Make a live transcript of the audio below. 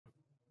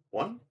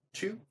One,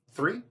 two,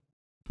 three.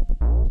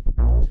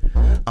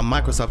 I'm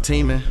Microsoft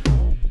teaming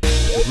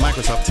with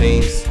Microsoft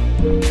Teams.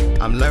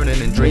 I'm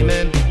learning and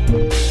dreaming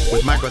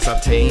with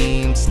Microsoft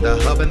Teams. The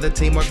hub and the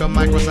teamwork of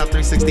Microsoft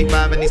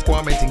 365 in these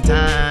quarantine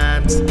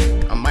times.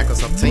 I'm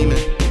Microsoft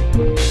teaming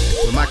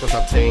with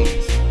Microsoft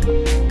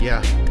Teams.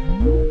 Yeah,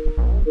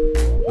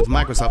 with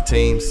Microsoft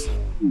Teams.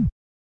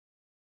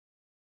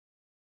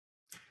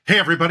 Hey,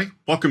 everybody.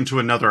 Welcome to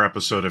another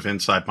episode of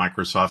Inside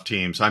Microsoft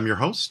Teams. I'm your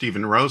host,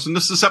 Stephen Rose, and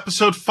this is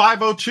episode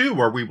 502,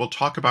 where we will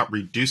talk about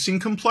reducing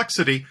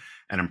complexity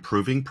and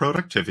improving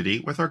productivity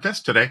with our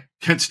guest today,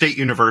 Kent State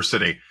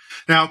University.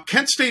 Now,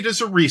 Kent State is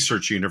a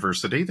research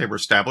university. They were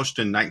established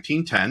in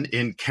 1910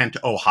 in Kent,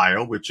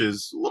 Ohio, which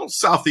is a little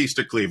southeast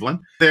of Cleveland.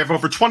 They have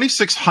over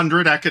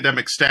 2,600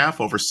 academic staff,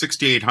 over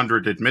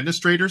 6,800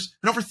 administrators,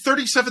 and over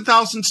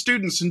 37,000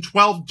 students in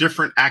 12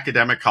 different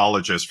academic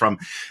colleges, from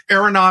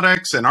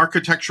aeronautics and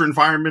architecture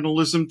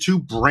environmentalism to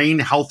brain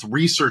health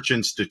research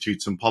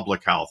institutes and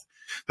public health.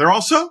 They're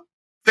also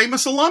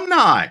famous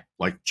alumni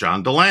like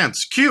John DeLance,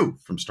 Q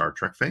from Star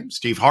Trek fame,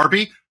 Steve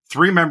Harvey,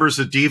 3 members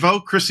of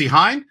Devo, Chrissy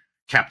Hine,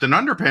 Captain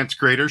Underpants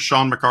creators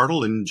Sean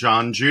McArdle and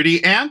John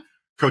Judy, and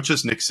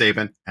coaches Nick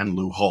Saban and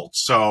Lou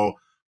Holtz. So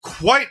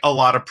quite a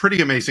lot of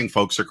pretty amazing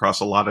folks across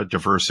a lot of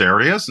diverse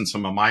areas and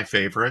some of my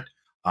favorite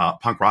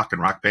punk rock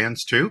and rock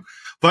bands too.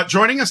 But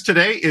joining us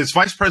today is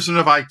Vice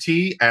President of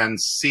IT and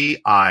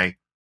CIO,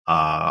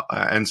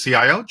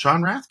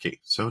 John Rathje.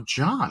 So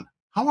John,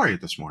 how are you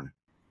this morning?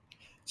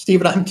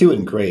 Stephen, I'm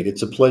doing great.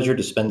 It's a pleasure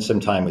to spend some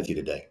time with you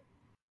today.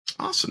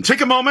 Awesome.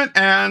 Take a moment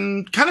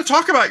and kind of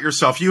talk about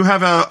yourself. You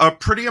have a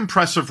pretty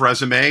impressive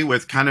resume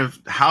with kind of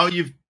how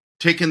you've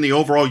taken the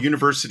overall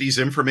university's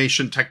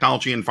information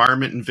technology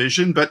environment and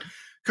vision, but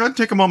go ahead and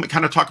take a moment,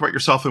 kind of talk about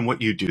yourself and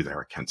what you do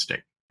there at Kent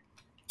State.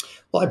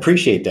 Well, I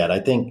appreciate that. I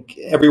think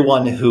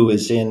everyone who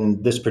is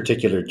in this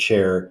particular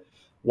chair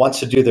wants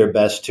to do their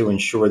best to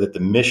ensure that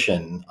the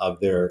mission of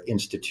their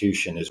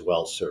institution is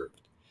well served.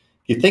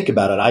 If you think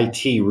about it,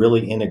 IT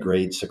really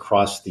integrates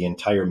across the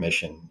entire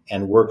mission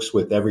and works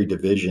with every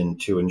division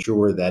to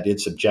ensure that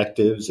its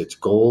objectives, its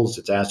goals,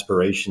 its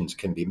aspirations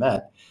can be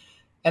met.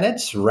 And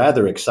it's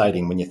rather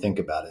exciting when you think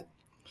about it.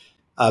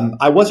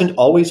 I wasn't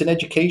always in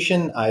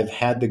education. I've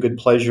had the good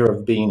pleasure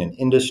of being in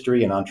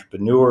industry, an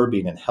entrepreneur,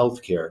 being in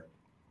healthcare.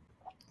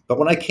 But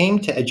when I came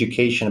to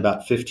education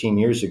about 15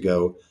 years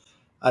ago,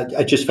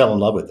 I just fell in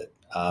love with it.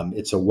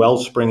 It's a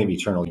wellspring of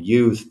eternal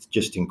youth,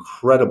 just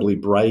incredibly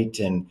bright,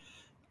 and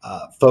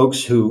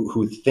folks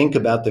who think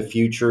about the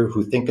future,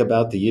 who think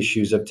about the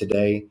issues of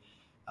today,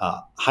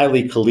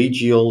 highly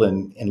collegial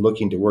and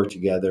looking to work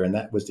together. And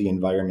that was the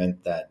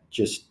environment that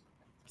just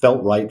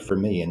felt right for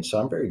me. And so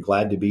I'm very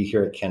glad to be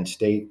here at Kent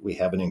State. We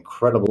have an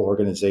incredible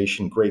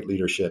organization, great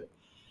leadership,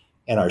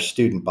 and our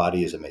student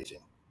body is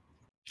amazing.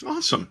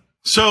 Awesome.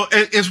 So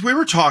as we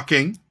were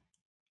talking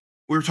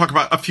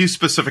about a few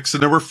specifics,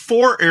 and there were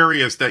 4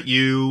 areas that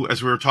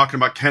as we were talking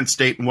about Kent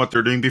State and what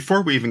they're doing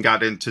before we even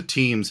got into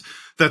teams,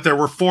 that there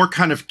were 4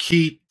 kind of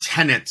key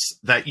tenets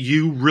that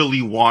you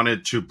really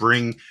wanted to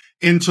bring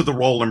into the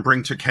role and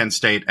bring to Kent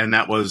State. And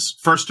that was,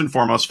 first and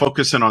foremost,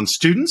 focusing on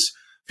students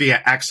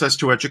via access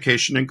to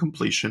education and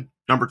completion.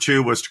 Number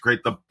 2 was to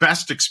create the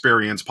best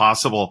experience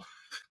possible,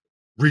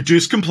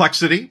 reduce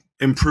complexity,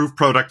 improve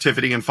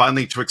productivity, and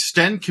finally to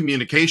extend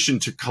communication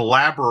to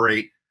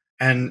collaborate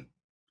and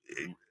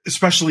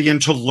especially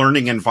into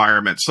learning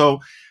environments. So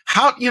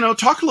talk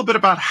a little bit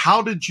about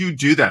how did you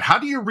do that? How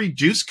do you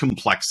reduce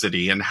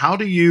complexity, and how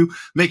do you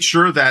make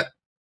sure that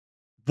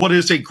what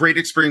is a great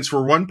experience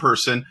for one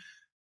person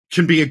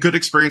can be a good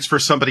experience for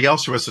somebody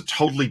else who has a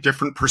totally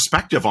different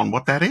perspective on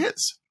what that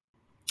is?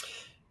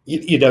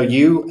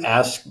 You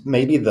ask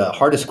maybe the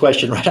hardest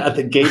question right out of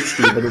the gate,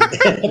 Stephen,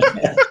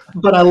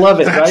 but I love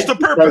it. That's right? the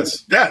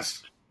purpose.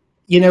 Yes.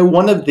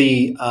 One of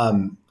the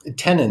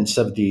tenets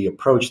of the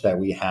approach that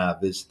we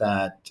have is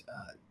that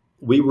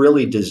we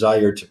really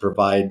desire to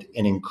provide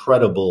an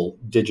incredible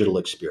digital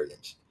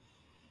experience.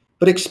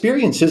 But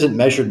experience isn't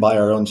measured by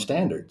our own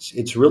standards.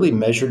 It's really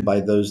measured by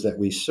those that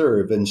we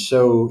serve. And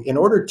so in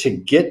order to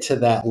get to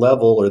that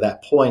level or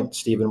that point,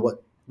 Stephen,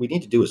 what we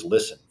need to do is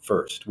listen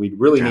first. We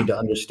really need to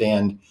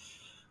understand,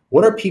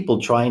 what are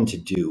people trying to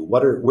do?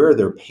 Where are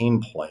their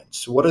pain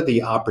points? What are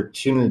the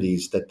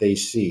opportunities that they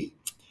see?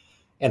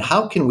 And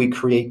how can we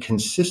create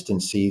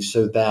consistency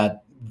so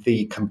that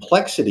the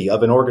complexity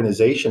of an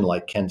organization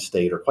like Kent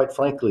State, or quite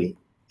frankly,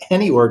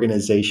 any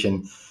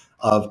organization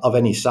of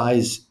any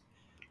size,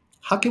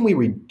 how can we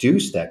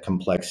reduce that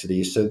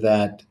complexity so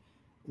that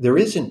there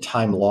isn't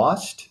time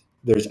lost,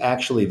 there's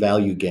actually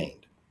value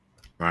gained?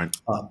 Right.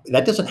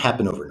 That doesn't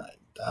happen overnight.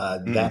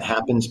 That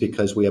happens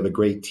because we have a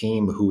great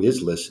team who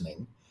is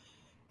listening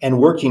and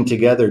working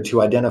together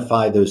to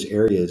identify those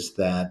areas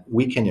that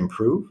we can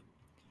improve,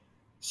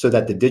 so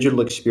that the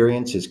digital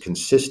experience is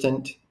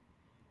consistent.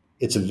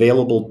 It's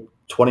available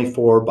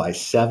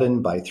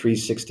 24/7 by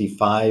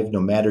 365, no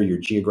matter your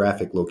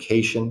geographic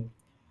location.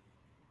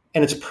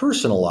 And it's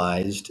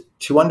personalized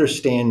to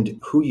understand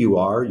who you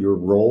are, your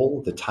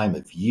role, the time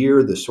of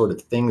year, the sort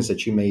of things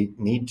that you may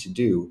need to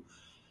do.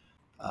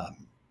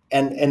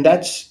 And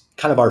that's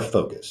kind of our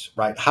focus,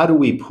 right? How do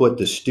we put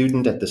the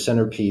student at the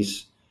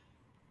centerpiece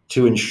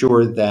to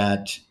ensure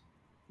that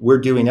we're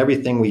doing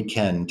everything we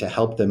can to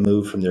help them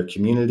move from their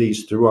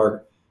communities through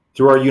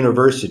our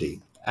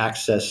university,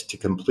 access to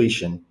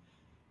completion,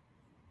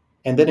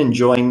 and then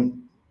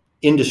enjoying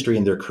industry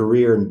in their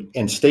career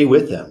and stay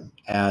with them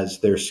as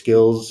their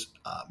skills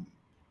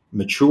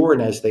mature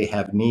and as they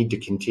have need to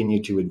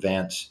continue to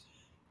advance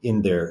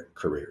in their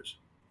careers.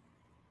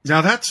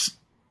 Now that's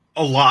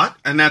a lot,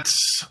 and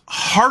that's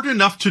hard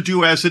enough to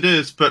do as it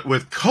is, but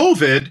with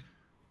COVID,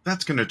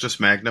 that's going to just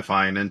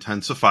magnify and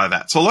intensify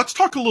that. So let's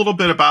talk a little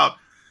bit about,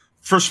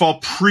 first of all,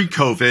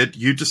 pre-COVID,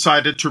 you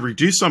decided to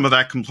reduce some of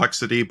that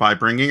complexity by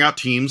bringing out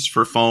Teams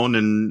for phone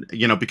and,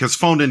 because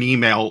phone and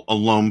email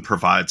alone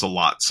provides a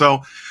lot.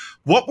 So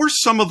what were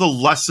some of the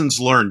lessons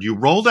learned? You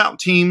rolled out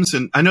Teams,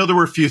 and I know there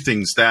were a few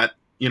things that,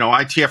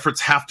 IT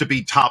efforts have to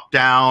be top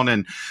down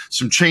and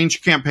some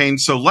change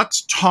campaigns. So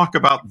let's talk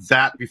about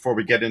that before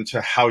we get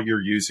into how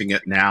you're using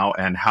it now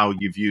and how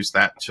you've used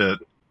that to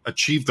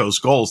achieve those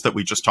goals that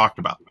we just talked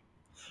about.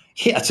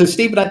 Yeah. So,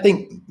 Stephen, I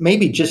think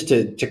maybe just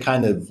to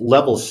kind of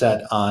level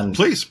set on,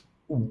 please,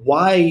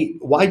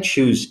 why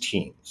choose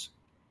Teams?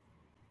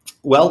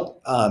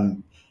 Well,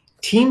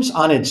 Teams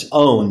on its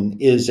own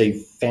is a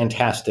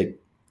fantastic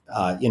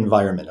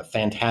environment, a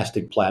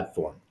fantastic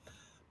platform.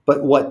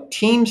 But what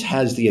Teams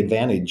has the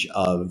advantage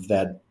of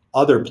that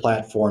other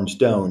platforms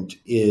don't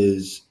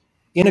is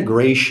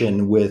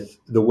integration with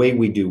the way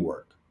we do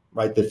work,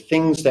 right? The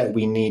things that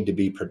we need to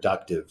be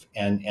productive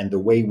and the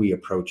way we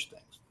approach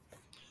things.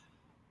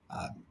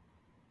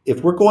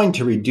 If we're going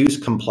to reduce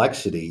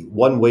complexity,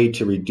 one way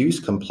to reduce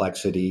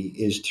complexity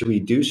is to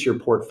reduce your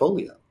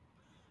portfolio.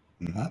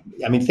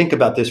 Mm-hmm. Think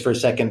about this for a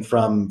second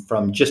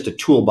from just a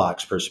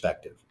toolbox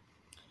perspective.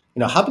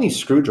 How many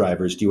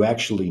screwdrivers do you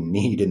actually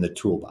need in the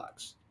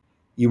toolbox?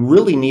 You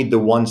really need the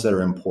ones that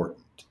are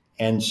important.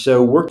 And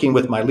so working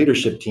with my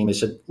leadership team, I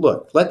said,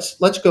 look,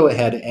 let's go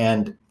ahead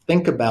and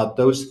think about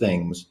those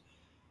things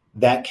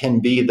that can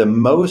be the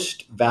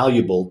most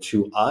valuable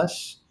to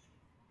us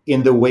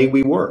in the way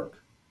we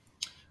work.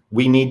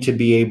 We need to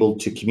be able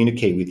to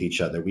communicate with each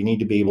other. We need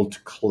to be able to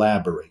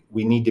collaborate.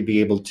 We need to be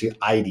able to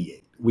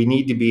ideate. We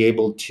need to be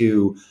able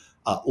to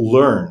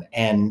learn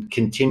and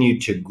continue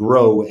to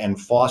grow and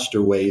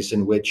foster ways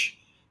in which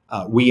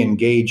we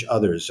engage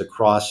others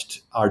across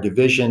our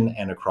division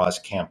and across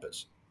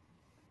campus.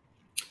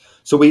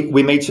 So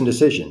we made some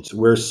decisions.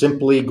 We're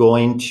simply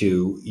going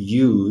to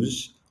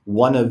use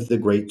one of the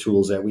great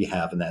tools that we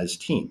have, and that is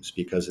Teams,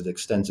 because it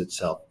extends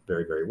itself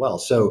very, very well.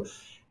 So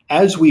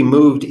as we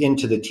moved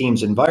into the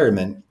Teams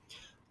environment,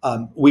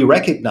 we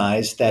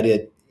recognized that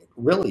it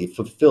really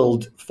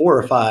fulfilled 4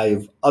 or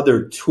 5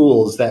 other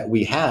tools that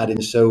we had.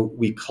 And so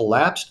we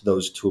collapsed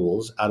those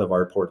tools out of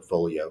our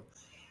portfolio.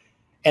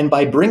 And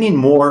by bringing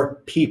more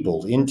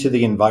people into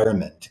the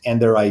environment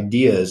and their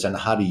ideas on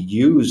how to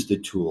use the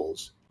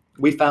tools,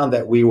 we found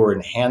that we were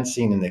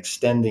enhancing and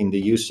extending the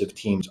use of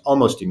Teams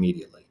almost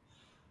immediately.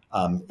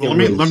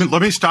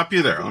 Let me stop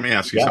you there. Let me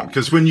ask you something.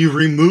 Because when you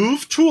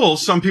remove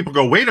tools, some people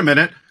go, wait a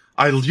minute,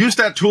 I use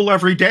that tool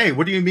every day.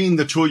 What do you mean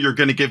the tool you're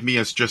going to give me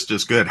is just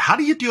as good? How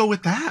do you deal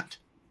with that?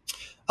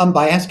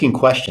 By asking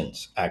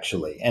questions,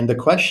 actually. And the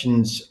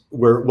questions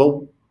were,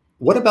 well,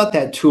 what about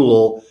that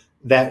tool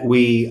that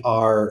we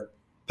are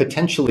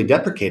potentially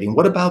deprecating?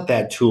 What about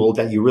that tool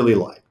that you really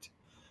liked?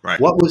 Right.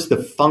 What was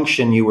the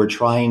function you were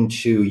trying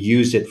to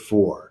use it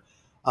for?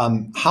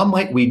 How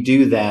might we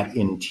do that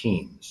in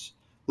Teams?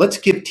 Let's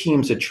give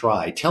Teams a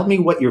try. Tell me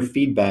what your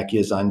feedback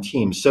is on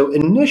Teams. So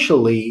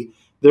initially,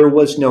 there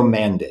was no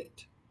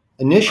mandate.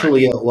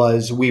 Initially, It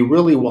was, we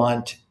really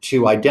want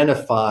to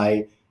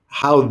identify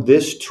how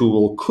this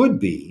tool could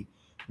be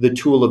the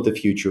tool of the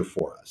future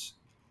for us.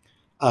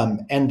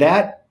 And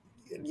that,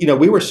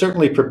 we were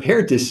certainly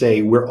prepared to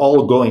say we're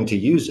all going to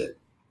use it,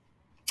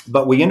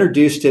 but we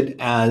introduced it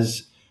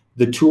as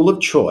the tool of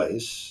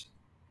choice.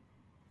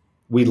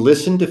 We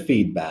listened to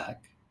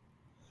feedback.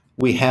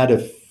 We had a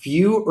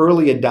few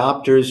early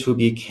adopters who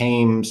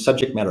became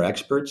subject matter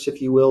experts,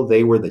 if you will.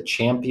 They were the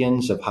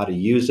champions of how to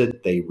use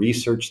it. They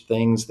researched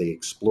things. They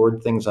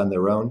explored things on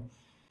their own.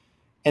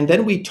 And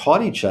then we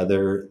taught each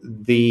other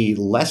the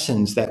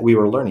lessons that we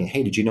were learning.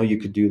 Hey, did you know you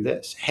could do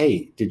this?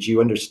 Hey, did you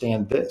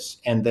understand this?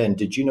 And then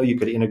did you know you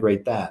could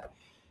integrate that?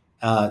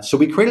 So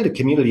we created a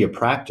community of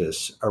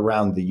practice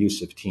around the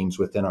use of Teams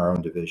within our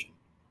own division.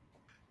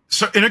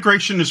 So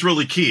integration is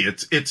really key.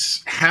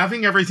 It's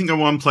having everything in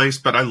one place,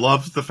 but I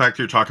love the fact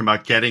you're talking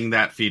about getting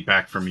that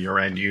feedback from your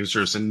end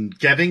users and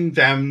getting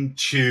them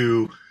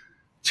to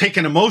take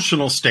an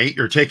emotional state.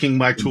 You're taking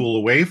my tool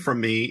away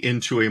from me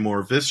into a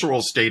more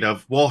visceral state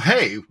of, well,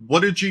 hey, what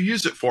did you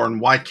use it for? And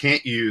why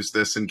can't you use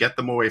this? And get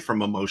them away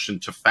from emotion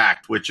to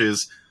fact, which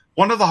is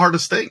one of the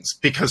hardest things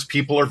because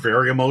people are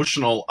very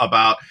emotional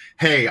about,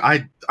 hey,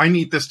 I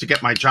need this to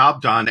get my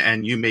job done,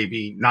 and you may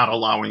be not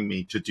allowing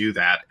me to do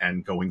that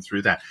and going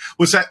through that.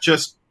 Was that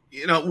just,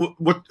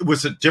 what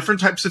was it? Different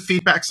types of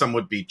feedback? Some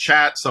would be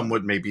chat, some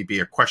would maybe be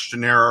a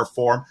questionnaire or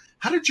form.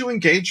 How did you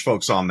engage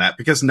folks on that?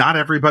 Because not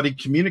everybody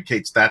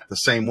communicates that the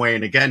same way.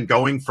 And again,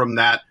 going from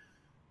that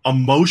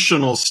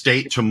emotional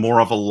state to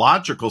more of a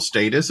logical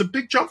state is a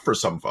big jump for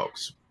some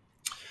folks.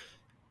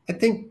 I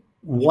think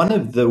one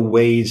of the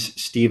ways,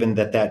 Stephen,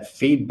 that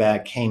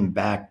feedback came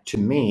back to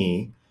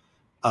me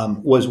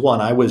was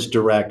one, I was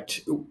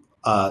directly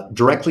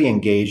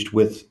engaged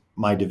with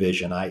my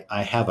division.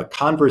 I have a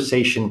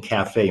conversation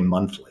cafe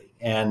monthly,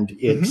 and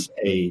it's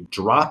a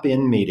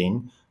drop-in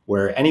meeting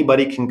where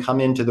anybody can come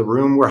into the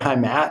room where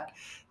I'm at.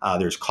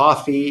 There's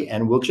coffee,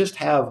 and we'll just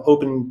have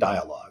open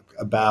dialogue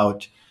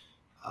about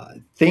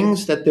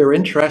things that they're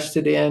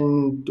interested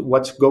in,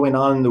 what's going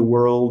on in the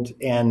world,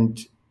 and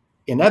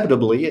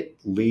inevitably it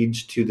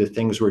leads to the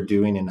things we're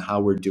doing and how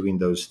we're doing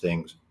those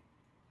things.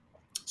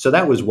 So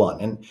that was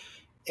one.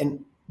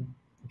 And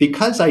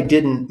because I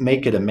didn't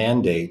make it a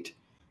mandate,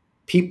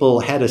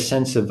 people had a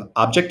sense of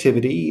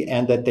objectivity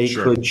and that they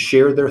could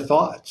share their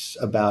thoughts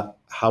about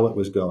how it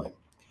was going.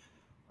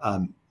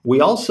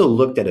 We also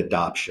looked at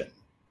adoption.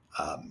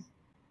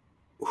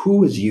 Who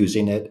was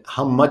using it?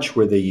 How much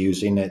were they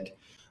using it?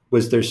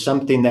 Was there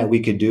something that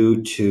we could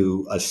do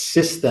to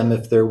assist them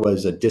if there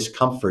was a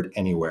discomfort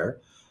anywhere,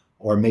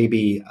 or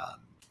maybe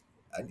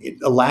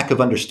a lack of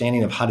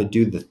understanding of how to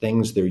do the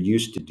things they're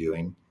used to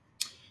doing?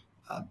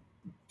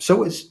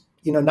 So it's,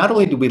 not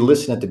only did we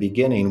listen at the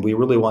beginning, we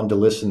really wanted to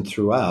listen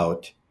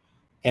throughout,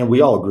 and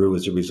we all grew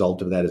as a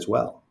result of that as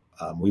well.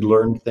 We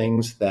learned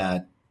things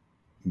that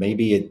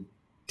maybe it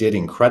did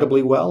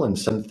incredibly well, and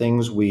some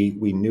things we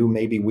knew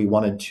maybe we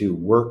wanted to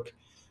work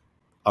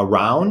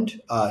around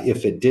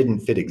if it didn't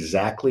fit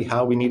exactly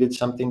how we needed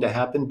something to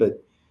happen.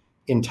 But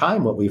in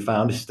time, what we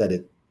found is that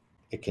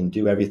it can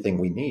do everything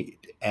we need,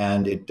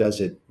 and it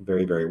does it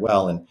very, very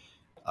well. And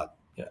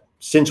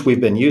since we've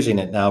been using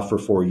it now for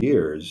 4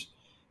 years,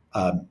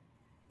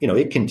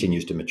 it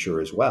continues to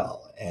mature as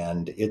well,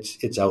 and it's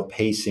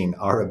outpacing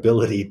our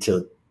ability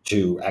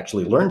to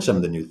actually learn some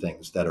of the new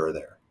things that are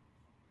there.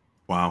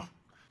 Wow.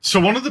 So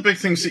one of the big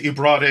things that you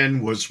brought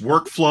in was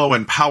workflow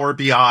and Power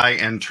BI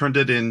and turned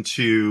it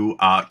into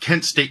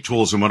Kent State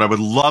tools. And what I would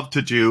love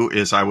to do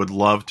is I would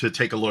love to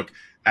take a look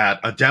at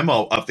a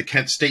demo of the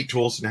Kent State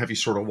tools and have you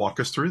sort of walk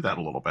us through that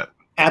a little bit.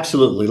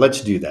 Absolutely.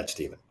 Let's do that,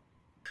 Stephen.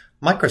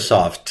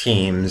 Microsoft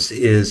Teams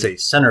is a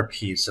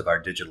centerpiece of our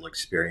digital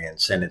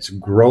experience, and its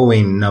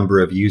growing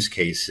number of use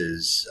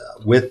cases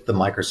with the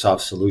Microsoft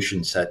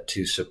solution set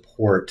to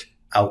support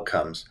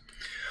outcomes.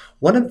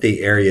 One of the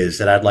areas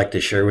that I'd like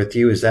to share with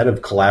you is that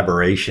of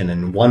collaboration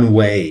and one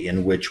way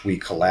in which we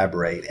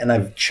collaborate. And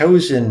I've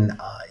chosen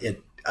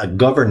a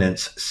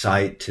governance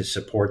site to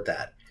support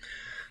that.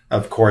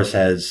 Of course,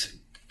 as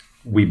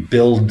we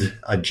build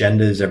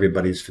agendas,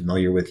 everybody's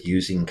familiar with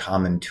using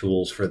common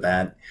tools for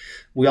that.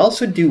 We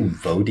also do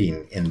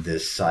voting in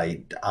this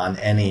site on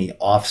any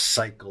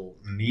off-cycle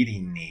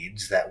meeting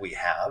needs that we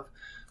have.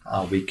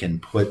 We can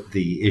put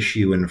the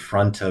issue in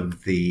front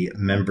of the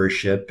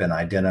membership and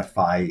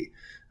identify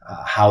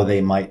how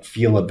they might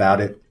feel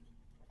about it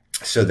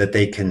so that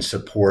they can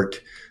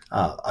support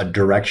a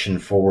direction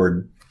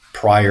forward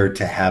prior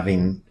to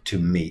having to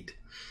meet.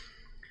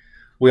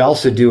 We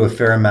also do a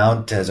fair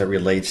amount as it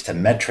relates to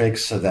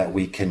metrics so that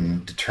we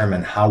can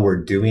determine how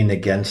we're doing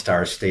against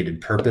our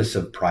stated purpose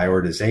of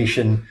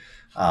prioritization.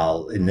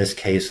 In this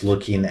case,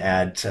 looking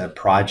at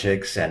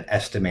projects and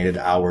estimated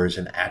hours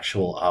and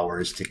actual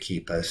hours to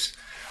keep us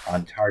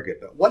on target.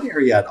 But one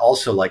area I'd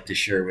also like to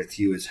share with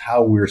you is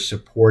how we're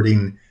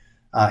supporting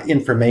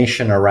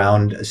information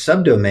around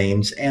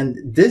subdomains. And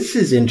this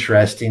is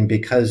interesting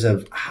because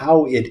of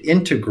how it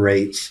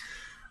integrates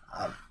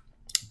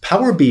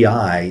Power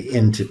BI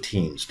into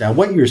Teams. Now,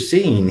 what you're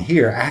seeing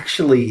here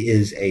actually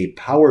is a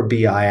Power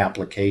BI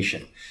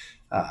application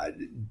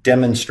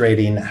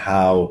demonstrating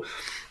how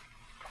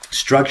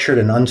structured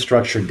and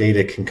unstructured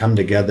data can come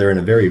together in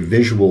a very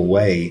visual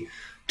way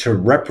to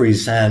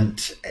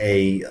represent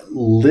a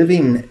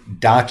living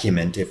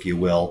document, if you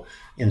will,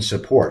 in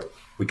support.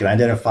 We can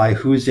identify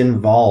who's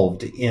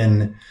involved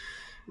in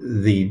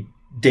the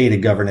Data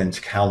Governance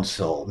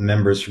Council,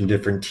 members from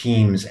different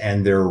teams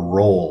and their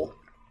role.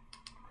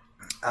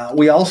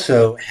 We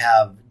also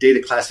have data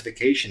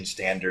classification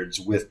standards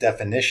with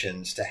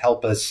definitions to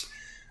help us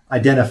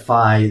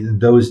identify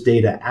those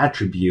data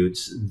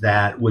attributes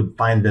that would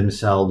find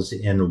themselves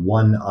in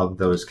one of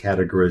those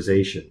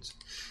categorizations.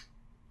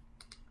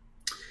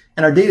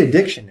 And our data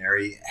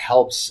dictionary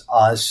helps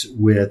us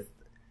with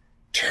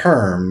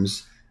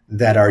terms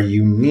that are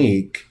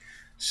unique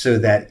so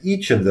that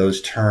each of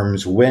those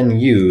terms, when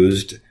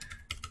used,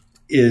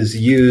 is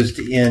used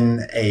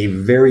in a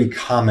very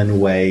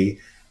common way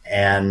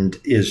and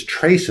is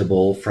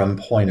traceable from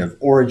point of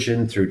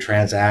origin through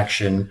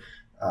transaction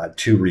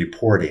to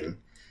reporting.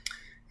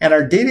 And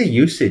our data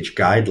usage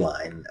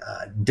guideline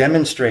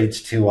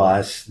demonstrates to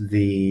us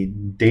the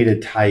data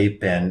type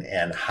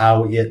and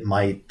how it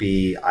might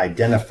be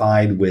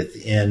identified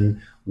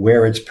within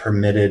where it's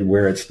permitted,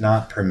 where it's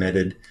not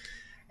permitted.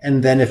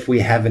 And then if we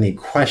have any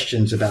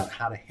questions about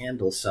how to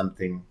handle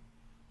something,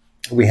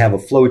 we have a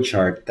flow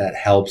chart that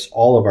helps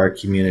all of our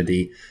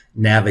community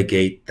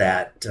navigate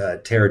that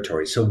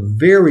territory. So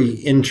very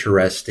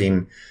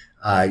interesting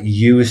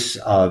use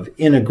of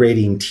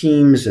integrating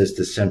Teams as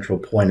the central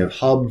point of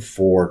hub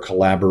for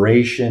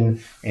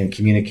collaboration and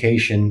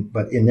communication,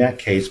 but in that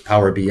case,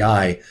 Power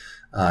BI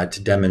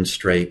to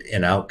demonstrate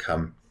an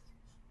outcome.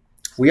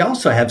 We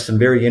also have some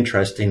very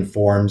interesting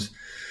forms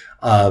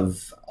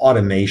of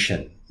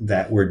automation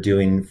that we're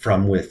doing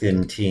from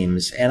within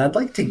Teams. And I'd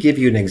like to give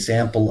you an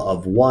example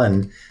of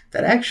one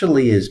that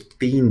actually is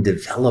being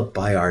developed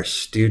by our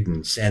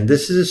students. And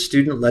this is a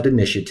student-led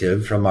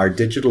initiative from our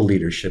Digital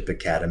Leadership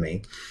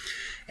Academy.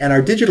 And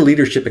our Digital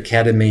Leadership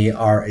Academy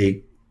are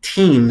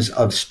teams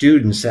of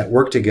students that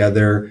work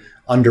together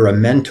under a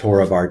mentor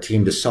of our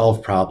team to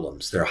solve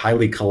problems. They're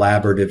highly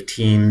collaborative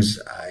teams,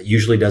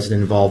 usually doesn't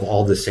involve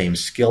all the same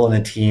skill in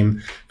a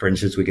team. For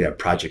instance, we could have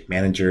project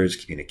managers,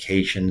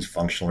 communications,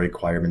 functional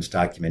requirements,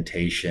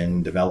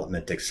 documentation,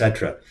 development,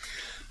 etc.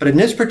 But in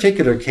this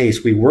particular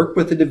case, we worked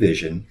with a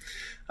division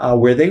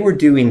where they were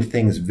doing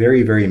things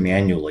very, very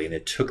manually, and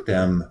it took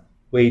them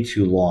way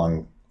too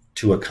long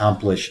to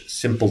accomplish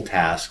simple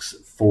tasks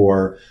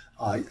for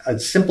a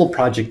simple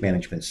project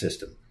management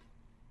system.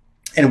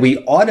 And we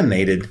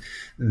automated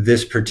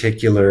this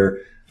particular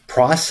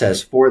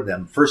process for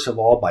them, first of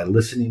all, by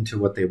listening to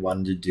what they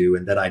wanted to do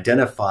and then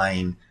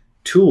identifying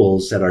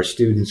tools that our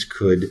students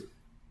could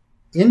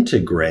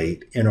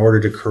integrate in order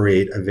to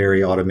create a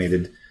very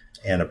automated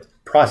and a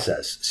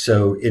process.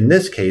 So in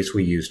this case,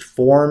 we used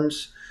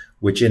Forms,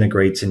 which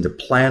integrates into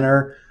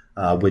Planner,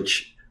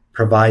 which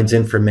provides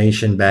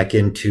information back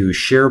into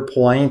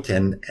SharePoint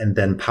and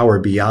then Power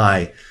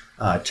BI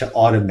to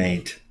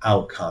automate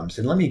outcomes.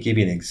 And let me give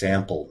you an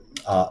example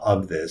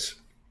of this.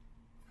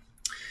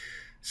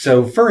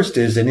 So first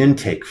is an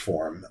intake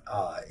form,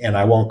 and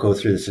I won't go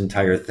through this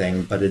entire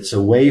thing, but it's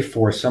a way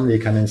for somebody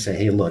to come in and say,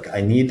 hey, look,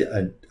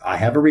 I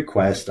have a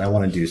request, I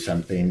want to do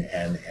something,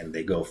 and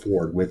they go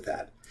forward with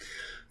that.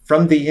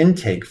 From the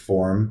intake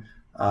form,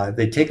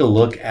 they take a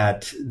look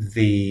at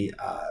the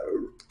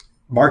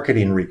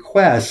marketing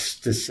requests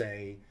to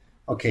say,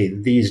 okay,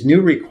 these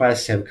new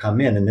requests have come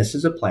in, and this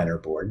is a planner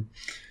board.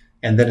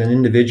 And then an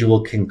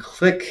individual can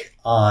click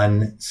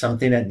on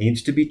something that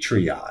needs to be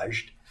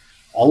triaged.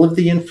 All of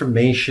the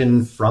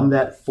information from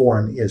that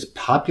form is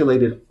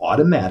populated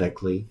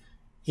automatically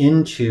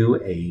into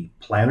a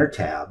planner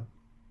tab,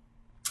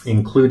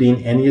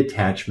 including any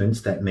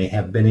attachments that may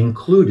have been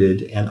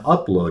included and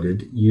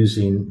uploaded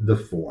using the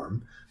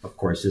form. Of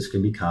course, this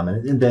can be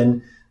commented. And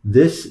then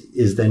this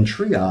is then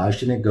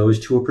triaged and it goes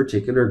to a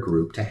particular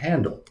group to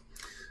handle.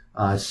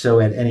 So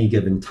at any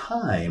given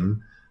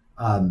time,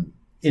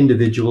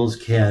 individuals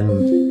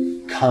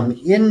can come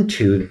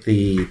into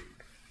the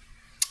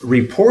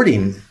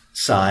reporting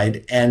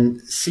side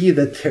and see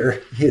that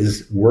there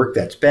is work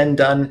that's been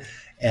done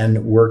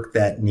and work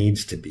that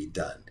needs to be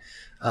done.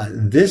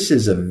 This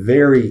is a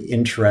very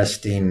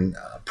interesting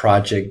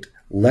project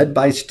led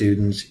by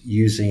students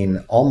using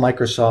all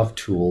Microsoft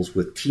tools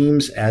with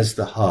Teams as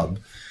the hub.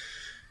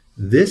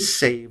 This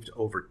saved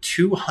over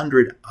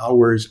 200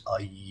 hours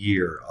a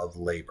year of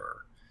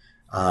labor.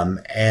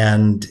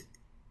 And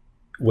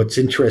what's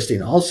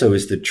interesting also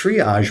is the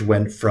triage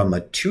went from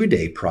a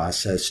 2-day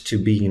process to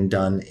being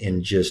done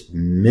in just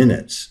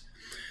minutes.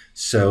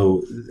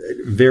 So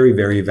very,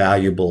 very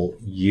valuable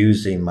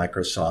using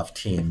Microsoft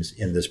Teams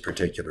in this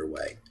particular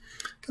way.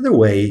 Another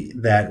way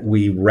that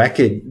we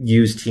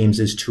use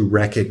Teams is to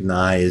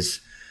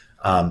recognize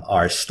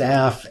our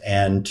staff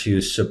and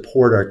to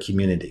support our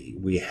community.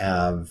 We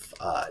have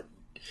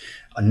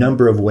a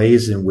number of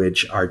ways in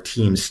which our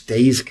team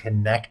stays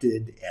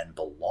connected and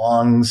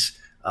belongs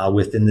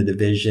within the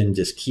division.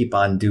 Just keep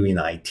on doing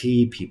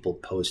IT. People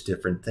post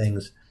different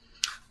things.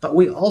 But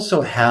we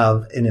also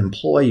have an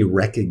employee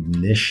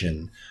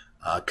recognition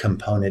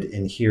component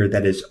in here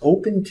that is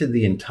open to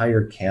the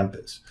entire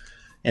campus.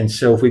 And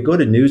so if we go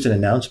to news and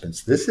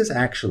announcements, this is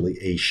actually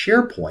a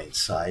SharePoint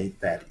site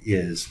that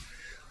is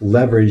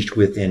leveraged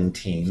within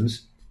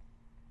Teams.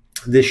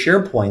 This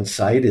SharePoint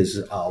site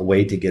is a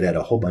way to get at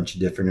a whole bunch of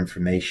different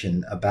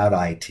information about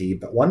IT,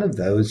 but one of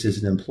those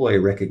is an employee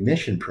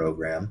recognition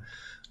program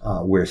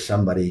where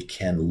somebody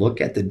can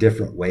look at the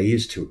different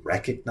ways to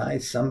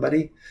recognize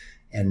somebody.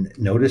 And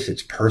notice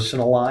it's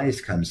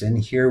personalized, comes in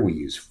here. We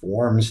use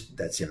forms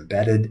that's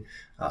embedded,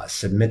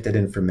 submit that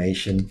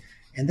information.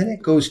 And then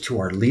it goes to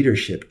our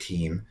leadership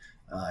team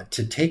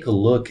to take a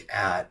look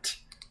at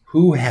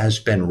who has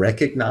been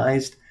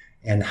recognized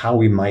and how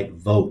we might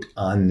vote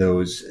on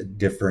those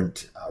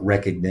different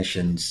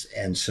recognitions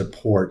and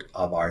support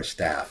of our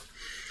staff.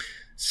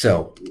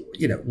 So,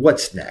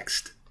 what's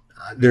next?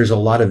 there's a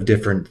lot of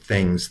different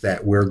things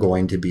that we're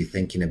going to be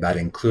thinking about,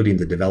 including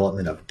the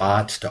development of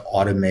bots to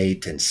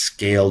automate and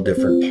scale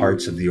different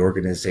parts of the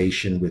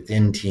organization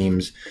within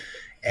Teams.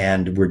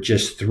 And we're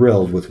just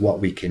thrilled with what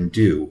we can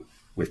do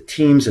with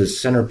Teams as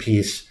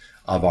centerpiece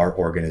of our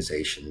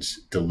organization's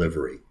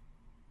delivery.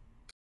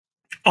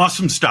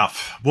 Awesome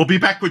stuff. We'll be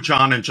back with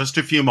John in just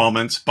a few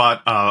moments,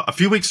 but a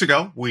few weeks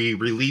ago, we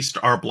released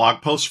our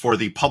blog post for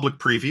the public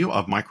preview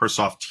of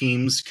Microsoft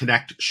Teams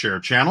Connect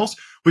Shared Channels.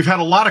 We've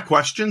had a lot of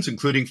questions,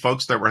 including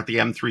folks that were at the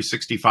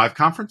M365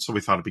 conference, so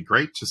we thought it'd be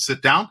great to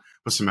sit down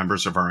with some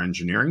members of our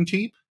engineering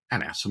team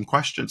and ask some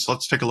questions.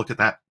 Let's take a look at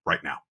that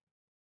right now.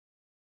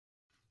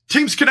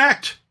 Teams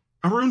Connect,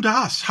 Arun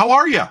Das, how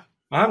are you?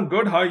 I'm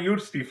good. How are you,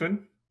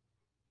 Stephen?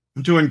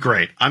 I'm doing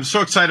great. I'm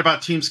so excited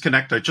about Teams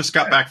Connect. I just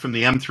got back from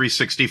the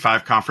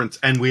M365 conference,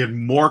 and we had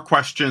more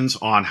questions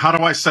on how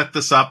do I set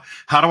this up?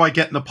 How do I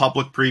get in the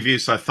public preview?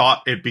 So I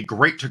thought it'd be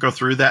great to go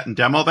through that and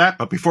demo that.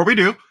 But before we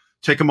do,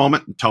 take a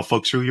moment and tell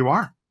folks who you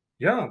are.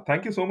 Yeah,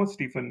 thank you so much,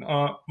 Stephen.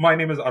 My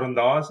name is Arun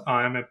Das.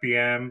 I am a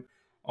PM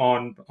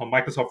on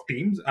Microsoft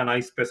Teams, and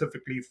I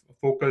specifically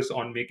focus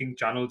on making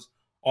channels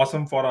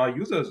awesome for our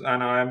users.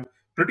 And I'm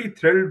pretty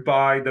thrilled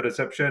by the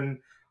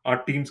reception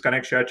our Teams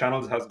Connect Share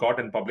Channels has got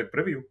in public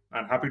preview.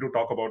 I'm happy to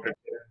talk about it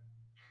here.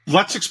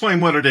 Let's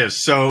explain what it is.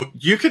 So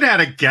you can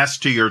add a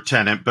guest to your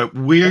tenant, but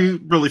we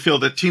really feel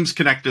that Teams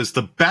Connect is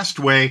the best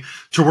way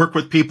to work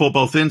with people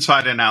both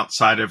inside and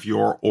outside of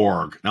your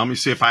org. Now, let me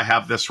see if I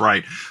have this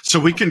right. So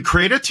we can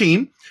create a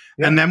team,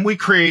 and then we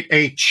create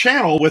a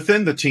channel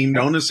within the team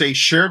known as a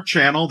shared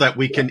channel that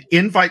we can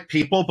invite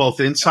people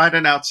both inside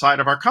and outside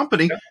of our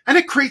company. And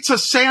it creates a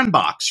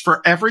sandbox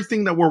for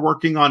everything that we're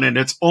working on, and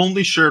it's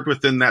only shared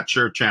within that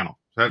shared channel.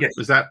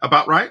 Is that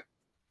about right?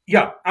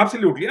 Yeah,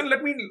 absolutely. And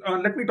let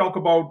me talk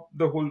about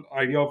the whole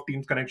idea of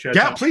Teams Connect Share.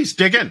 Yeah, please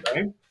dig in.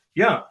 Right?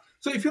 Yeah.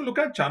 So if you look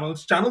at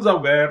channels are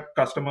where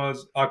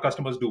our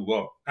customers do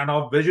work. And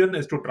our vision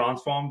is to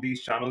transform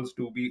these channels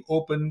to be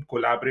open,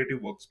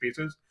 collaborative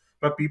workspaces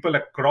where people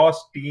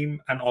across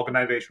team and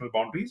organizational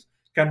boundaries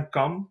can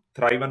come,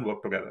 thrive, and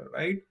work together,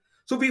 right?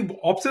 So we've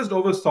obsessed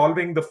over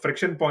solving the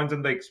friction points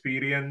in the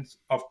experience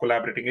of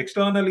collaborating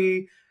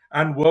externally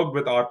and worked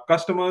with our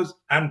customers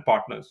and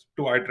partners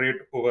to iterate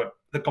over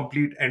the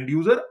complete end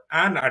user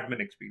and admin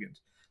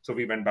experience. So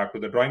we went back to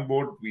the drawing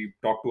board, we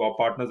talked to our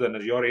partners in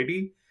Azure AD,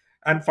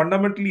 and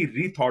fundamentally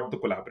rethought the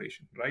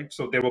collaboration, right?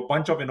 So there were a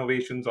bunch of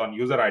innovations on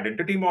user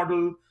identity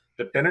model,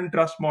 the tenant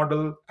trust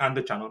model, and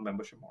the channel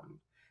membership model.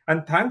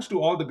 And thanks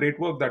to all the great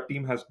work that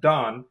team has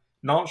done,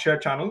 now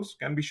shared channels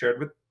can be shared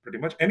with pretty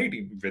much any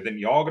team within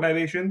your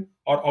organization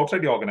or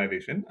outside your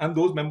organization, and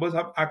those members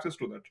have access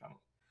to that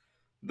channel.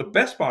 The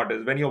best part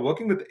is when you're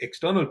working with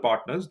external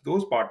partners,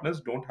 those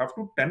partners don't have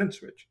to tenant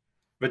switch,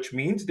 which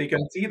means they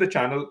can see the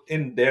channel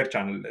in their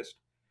channel list,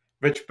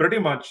 which pretty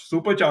much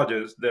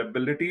supercharges the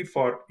ability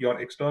for your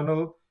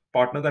external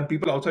partners and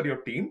people outside your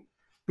team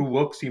to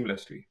work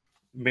seamlessly.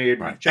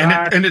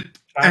 Chat,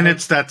 and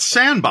it's that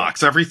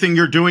sandbox. Everything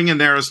you're doing in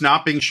there is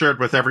not being shared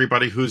with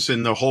everybody who's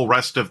in the whole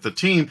rest of the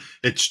team.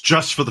 It's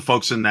just for the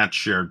folks in that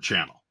shared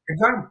channel.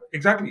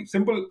 Exactly.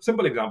 Simple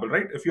example,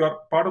 right? If you are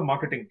part of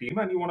marketing team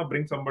and you want to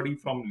bring somebody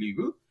from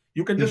legal,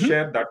 you can just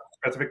share that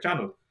specific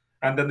channel.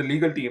 And then the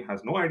legal team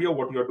has no idea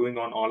what you're doing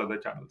on all other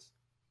channels.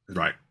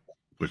 Right.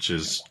 Which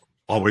is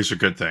always a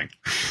good thing.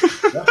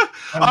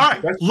 All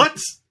right.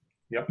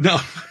 No,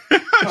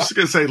 I was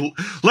going to say,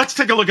 let's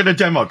take a look at a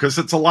demo because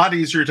it's a lot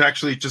easier to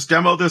actually just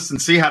demo this and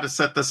see how to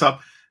set this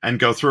up and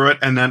go through it.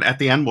 And then at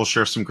the end, we'll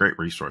share some great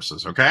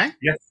resources. Okay?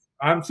 Yes,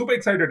 I'm super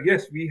excited.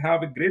 Yes, we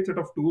have a great set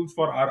of tools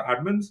for our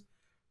admins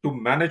to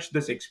manage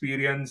this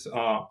experience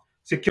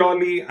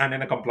securely and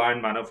in a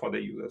compliant manner for the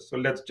users. So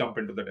let's jump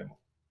into the demo.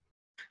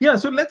 Yeah,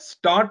 so let's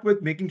start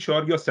with making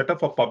sure you're set up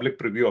for public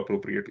preview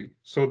appropriately.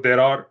 So there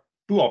are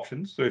two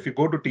options. So if you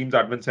go to Teams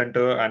Admin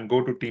Center and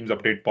go to Teams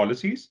Update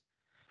Policies,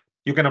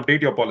 you can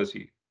update your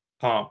policy.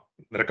 The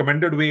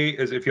recommended way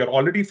is if you're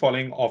already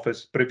following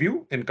Office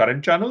Preview in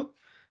current channel,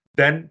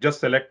 then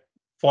just select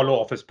Follow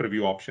Office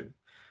Preview option.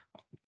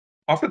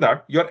 After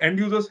that, your end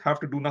users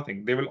have to do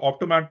nothing. They will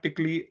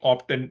automatically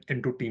opt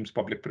into Teams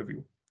Public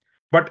Preview.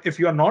 But if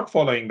you're not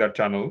following that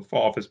channel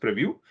for Office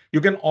Preview, you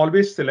can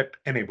always select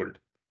Enabled.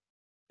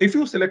 If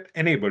you select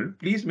Enabled,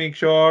 please make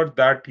sure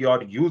that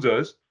your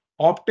users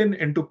opt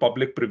into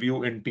public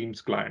preview in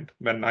Teams client.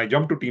 When I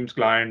jump to Teams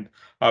client,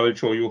 I will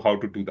show you how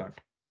to do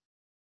that.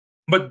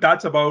 But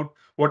that's about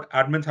what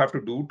admins have to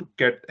do to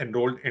get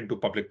enrolled into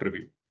public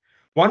preview.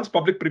 Once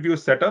public preview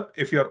is set up,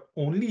 if you're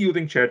only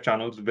using shared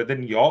channels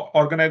within your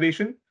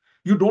organization,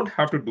 you don't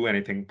have to do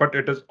anything, but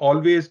it is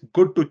always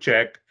good to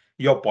check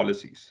your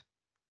policies.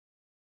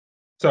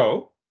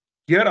 So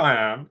here I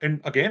am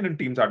again in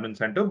Teams Admin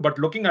Center, but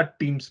looking at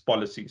Teams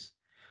policies.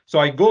 So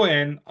I go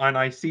in and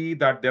I see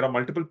that there are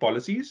multiple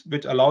policies,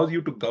 which allows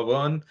you to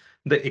govern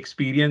the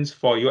experience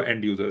for your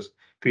end users,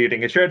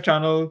 creating a shared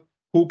channel,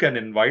 who can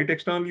invite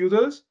external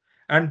users,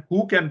 and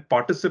who can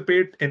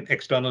participate in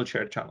external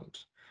shared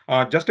channels.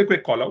 Just a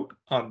quick call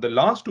out. The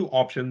last two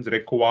options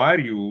require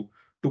you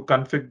to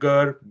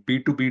configure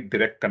B2B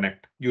Direct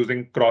Connect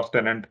using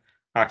cross-tenant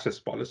access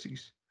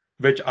policies,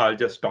 which I'll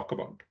just talk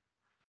about.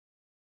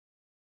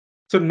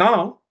 So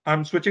now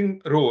I'm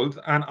switching roles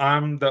and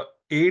I'm the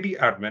AD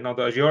admin or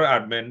the Azure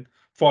admin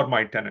for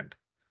my tenant.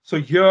 So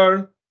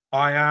here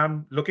I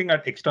am looking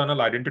at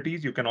external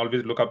identities. You can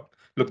always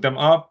look them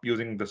up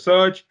using the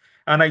search,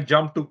 and I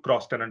jump to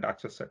cross-tenant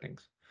access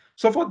settings.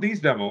 So for these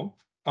demo,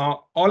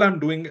 all I'm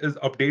doing is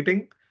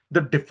updating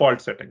the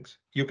default settings.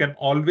 You can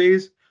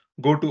always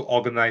go to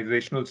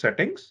organizational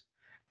settings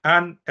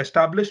and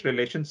establish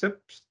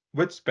relationships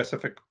with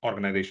specific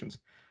organizations.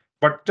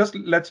 But just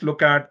let's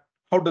look at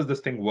how does this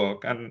thing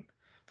work. And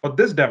for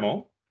this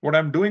demo, what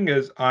I'm doing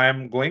is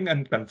I'm going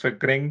and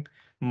configuring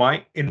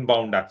my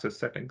inbound access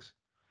settings.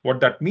 What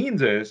that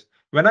means is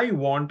when I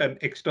want an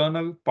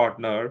external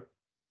partner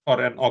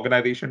or an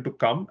organization to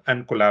come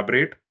and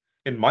collaborate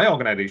in my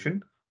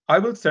organization, I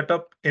will set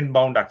up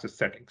inbound access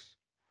settings.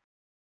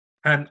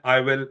 And I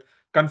will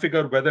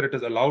configure whether it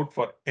is allowed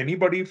for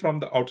anybody from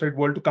the outside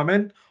world to come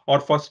in or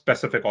for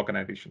specific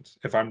organizations.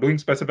 If I'm doing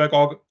specific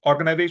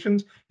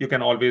organizations, you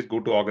can always go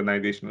to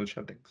organizational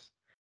settings.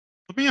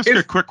 Let me ask you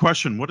a quick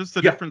question. What is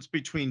the Yeah. difference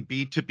between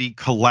B2B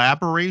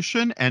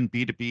collaboration and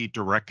B2B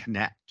direct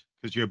connect?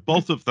 Because you have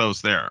both of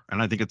those there,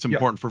 and I think it's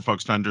important for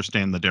folks to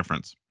understand the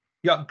difference.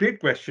 Yeah, great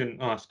question,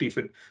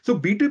 Stephen. So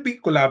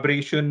B2B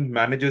collaboration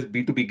manages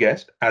B2B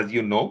guest, as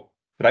you know,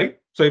 right?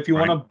 So if you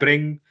want to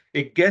bring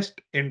a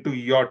guest into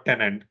your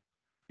tenant,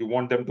 you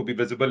want them to be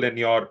visible in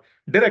your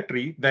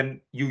directory,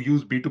 then you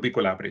use B2B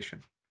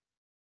collaboration.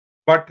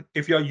 But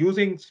if you're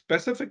using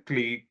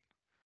specifically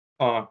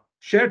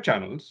shared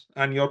channels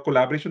and your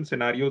collaboration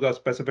scenarios are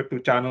specific to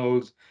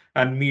channels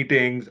and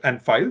meetings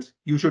and files,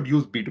 you should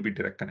use B2B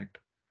Direct Connect.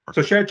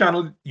 So shared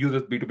channel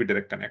uses B2B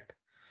Direct Connect.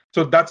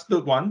 So that's the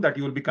one that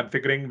you will be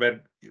configuring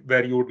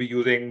where you would be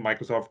using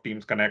Microsoft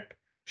Teams Connect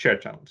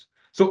shared channels.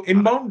 So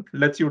inbound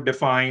lets you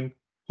define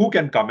who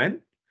can come in.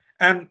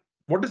 And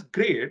what is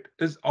great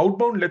is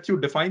outbound lets you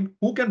define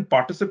who can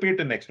participate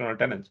in external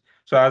tenants.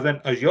 So as an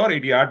Azure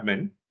AD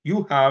admin,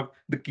 you have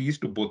the keys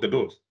to both the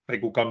doors,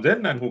 like who comes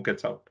in and who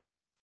gets out.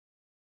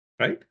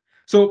 Right?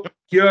 So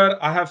here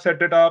I have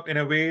set it up in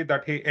a way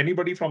that, hey,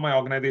 anybody from my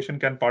organization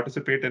can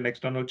participate in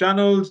external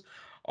channels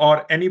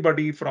or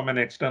anybody from an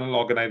external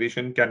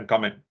organization can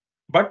come in.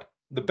 But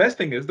the best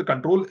thing is the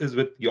control is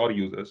with your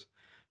users.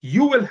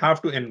 You will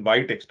have to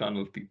invite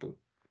external people.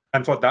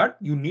 And for that,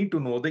 you need to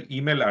know the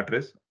email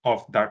address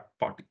of that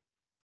party.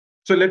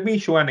 So let me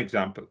show an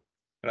example,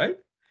 right?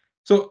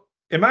 So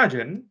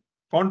imagine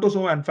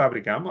Contoso and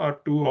Fabricam are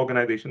two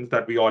organizations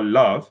that we all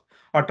love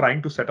are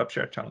trying to set up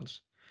shared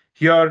channels.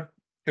 Here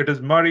it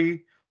is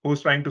Murray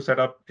who's trying to set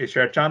up a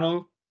shared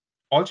channel.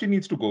 All she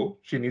needs to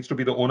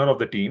be the owner of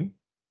the team,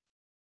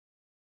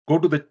 go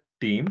to the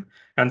team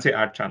and say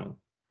add channel.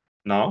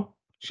 Now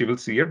she will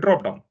see a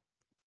drop down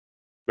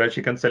where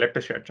she can select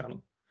a shared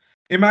channel.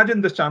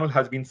 Imagine this channel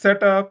has been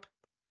set up.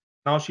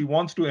 Now she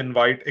wants to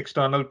invite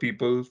external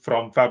people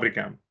from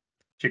Fabricam.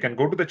 She can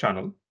go to the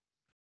channel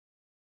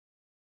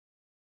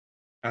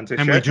and say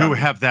and share we do channel.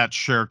 have that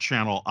share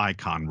channel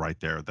icon right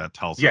there that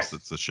tells us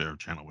it's the share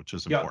channel, which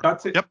is important.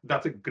 That's it.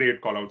 That's a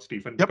great call out,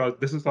 Stephen, because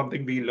this is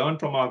something we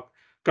learned from our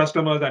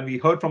customers and we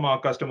heard from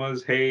our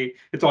customers. Hey,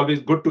 it's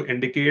always good to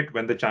indicate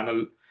when the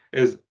channel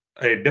is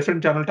a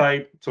different channel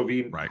type. So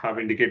we have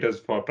indicators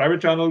for private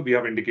channel, we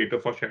have indicator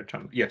for shared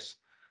channel. Yes.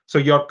 So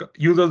your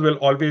users will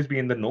always be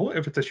in the know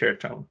if it's a shared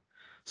channel.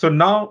 So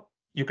now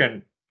you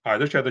can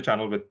either share the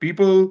channel with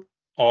people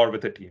or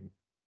with a team,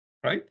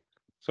 right?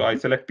 So I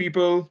select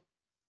people.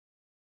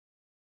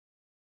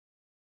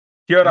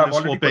 Here and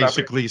this will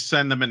basically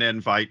send them an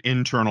invite,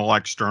 internal,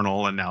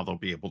 external, and now they'll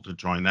be able to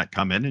join that,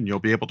 come in, and you'll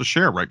be able to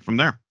share right from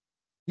there.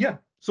 Yeah.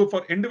 So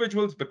for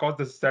individuals, because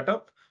this is set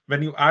up,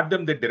 when you add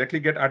them, they directly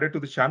get added to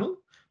the channel.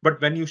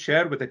 But when you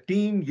share with a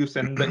team, you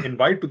send the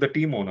invite to the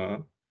team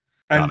owner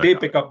and they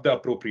pick up the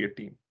appropriate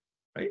team,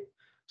 right?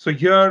 So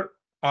here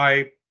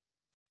I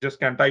just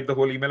can type the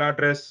whole email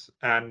address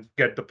and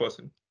get the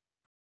person.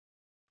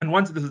 And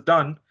once this is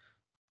done,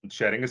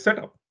 sharing is set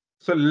up.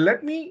 So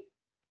let me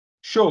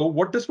show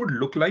what this would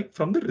look like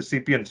from the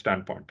recipient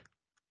standpoint.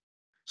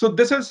 So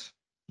this is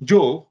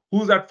Joe,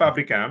 who's at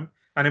Fabricam,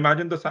 and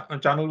imagine the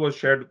channel was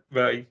shared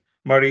by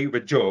Murray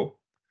with Joe.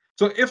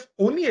 So if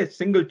only a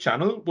single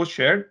channel was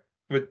shared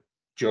with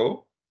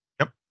Joe,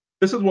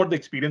 this is what the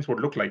experience would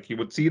look like. He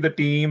would see the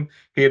team,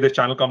 hey, this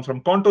channel comes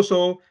from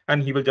Contoso,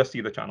 and he will just see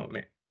the channel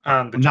name.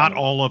 And not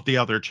all of the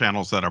other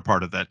channels that are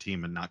part of that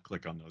team and not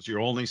click on those.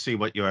 You only see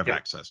what you have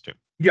access to.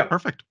 Yeah.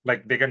 Perfect.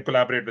 Like they can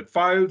collaborate with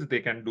files,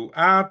 they can do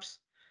apps,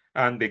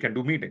 and they can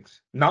do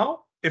meetings.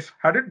 Now, if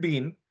had it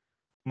been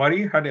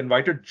Murray had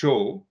invited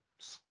Joe's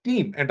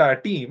entire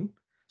team,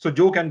 so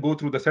Joe can go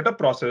through the setup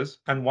process.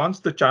 And once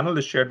the channel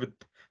is shared with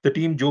the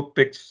team Joe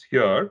picks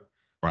here,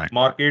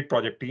 Market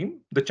project team,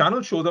 the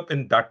channel shows up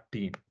in that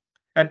team.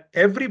 And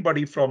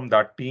everybody from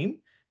that team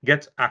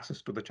gets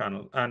access to the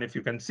channel. And if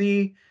you can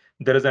see,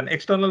 there is an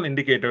external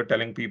indicator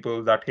telling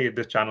people that, hey,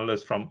 this channel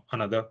is from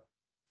another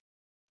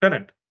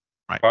tenant.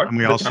 Right. But And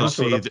we the also channel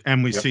showed see, up.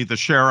 Yeah. see the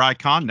share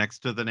icon next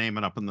to the name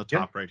and up in the Yeah.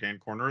 top right-hand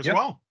corner as Yeah.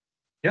 well.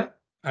 Yeah.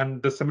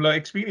 And the similar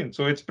experience.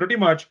 So it's pretty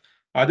much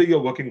either you're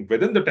working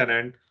within the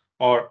tenant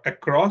or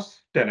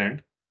across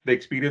tenant, the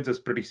experience is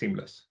pretty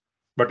seamless.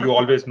 But you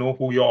always know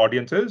who your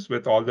audience is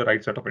with all the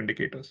right set of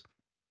indicators.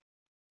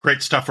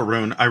 Great stuff,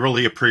 Arun. I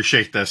really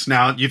appreciate this.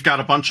 Now, you've got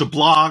a bunch of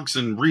blogs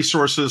and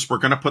resources. We're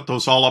going to put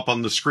those all up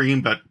on the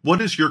screen, but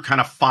what is your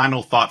kind of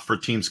final thought for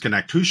Teams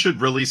Connect? Who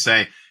should really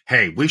say,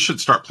 hey, we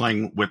should start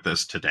playing with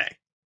this today?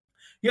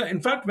 Yeah,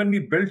 in fact, when we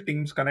built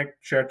Teams Connect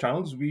shared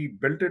channels, we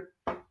built it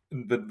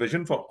with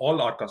vision for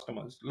all our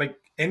customers. Like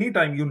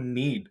anytime you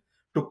need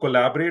to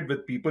collaborate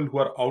with people who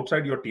are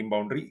outside your team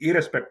boundary,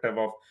 irrespective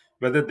of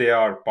whether they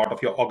are part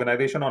of your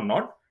organization or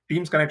not,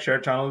 Teams Connect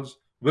shared channels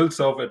will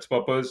serve its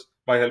purpose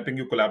by helping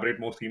you collaborate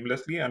more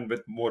seamlessly and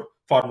with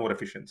far more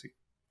efficiency.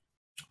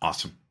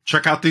 Awesome.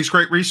 Check out these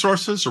great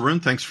resources. Arun,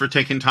 thanks for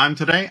taking time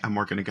today, and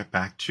we're going to get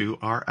back to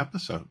our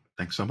episode.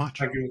 Thanks so much.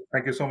 Thank you.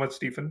 Thank you so much,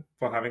 Stephen,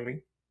 for having me.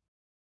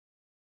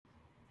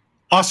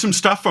 Awesome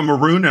stuff from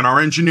Arun and our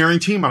engineering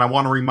team. And I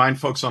want to remind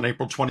folks on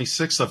April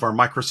 26th of our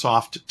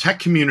Microsoft Tech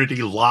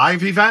Community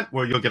Live event,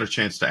 where you'll get a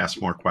chance to ask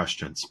more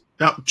questions.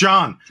 Now,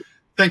 John,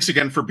 thanks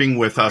again for being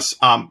with us.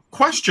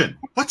 Question,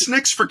 what's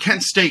next for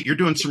Kent State? You're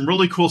doing some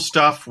really cool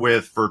stuff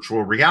with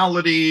virtual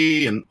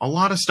reality and a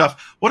lot of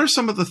stuff. What are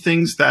some of the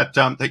things that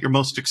you're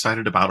most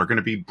excited about or going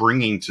to be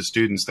bringing to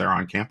students there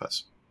on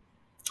campus?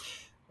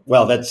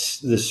 Well, that's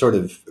the sort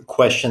of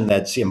question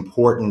that's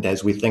important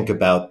as we think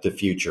about the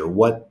future.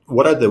 What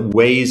are the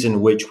ways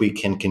in which we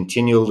can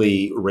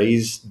continually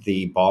raise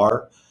the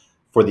bar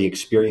for the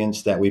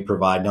experience that we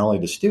provide not only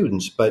to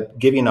students, but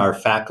giving our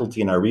faculty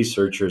and our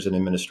researchers and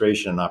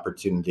administration an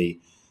opportunity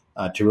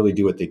to really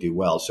do what they do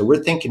well. So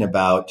we're thinking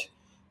about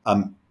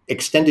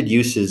extended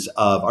uses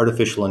of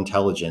artificial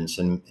intelligence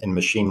and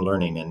machine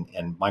learning,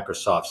 and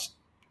Microsoft's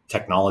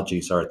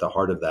technologies are at the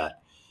heart of that.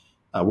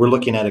 We're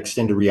looking at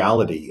extended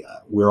reality.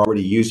 We're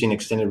already using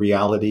extended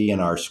reality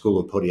in our School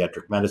of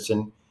Podiatric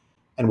Medicine,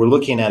 and we're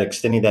looking at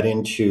extending that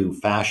into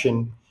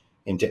fashion,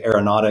 into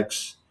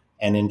aeronautics,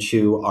 and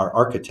into our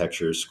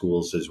architecture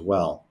schools as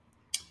well.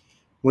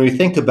 When we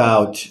think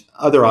about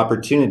other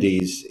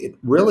opportunities, it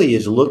really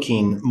is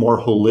looking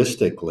more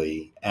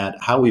holistically at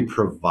how we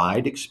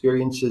provide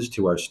experiences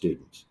to our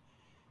students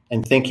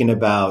and thinking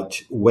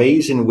about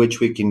ways in which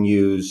we can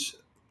use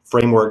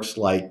frameworks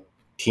like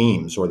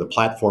Teams or the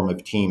platform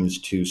of Teams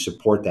to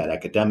support that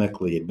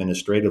academically,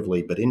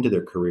 administratively, but into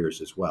their careers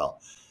as well.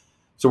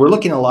 So we're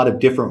looking at a lot of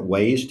different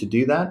ways to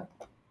do that,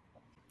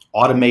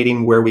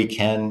 automating where we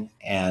can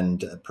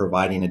and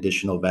providing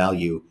additional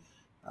value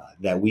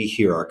that we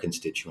hear our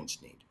constituents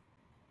need.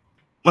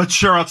 Let's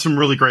share out some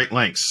really great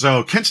links.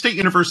 So Kent State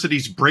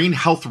University's Brain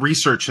Health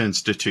Research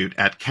Institute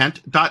at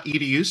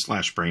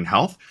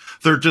kent.edu/brainhealth,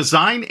 their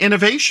Design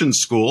Innovation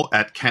School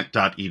at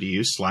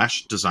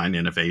kent.edu/design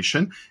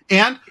innovation,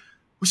 and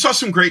we saw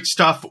some great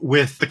stuff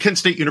with the Kent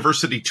State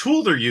University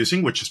tool they're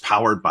using, which is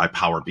powered by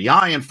Power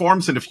BI and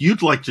Forms. And if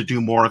you'd like to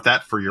do more of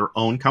that for your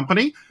own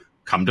company,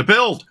 come to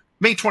Build,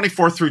 May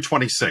 24th through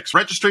 26th.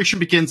 Registration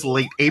begins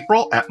late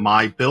April at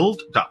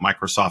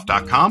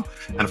mybuild.microsoft.com.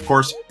 And of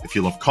course, if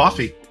you love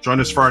coffee, join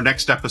us for our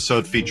next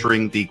episode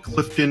featuring the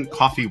Clifton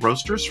Coffee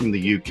Roasters from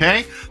the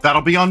UK.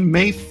 That'll be on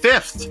May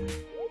 5th.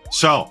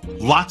 So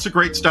lots of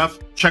great stuff.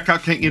 Check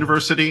out Kent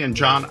University. And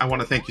John, I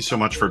want to thank you so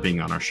much for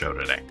being on our show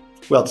today.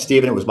 Well,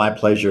 Stephen, it was my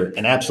pleasure.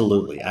 And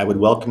absolutely, I would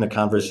welcome the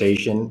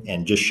conversation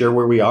and just share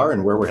where we are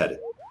and where we're headed.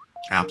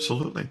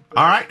 Absolutely.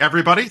 All right,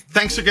 everybody.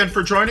 Thanks again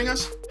for joining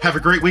us. Have a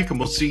great week, and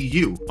we'll see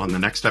you on the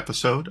next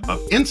episode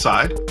of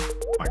Inside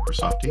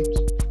Microsoft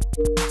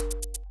Teams.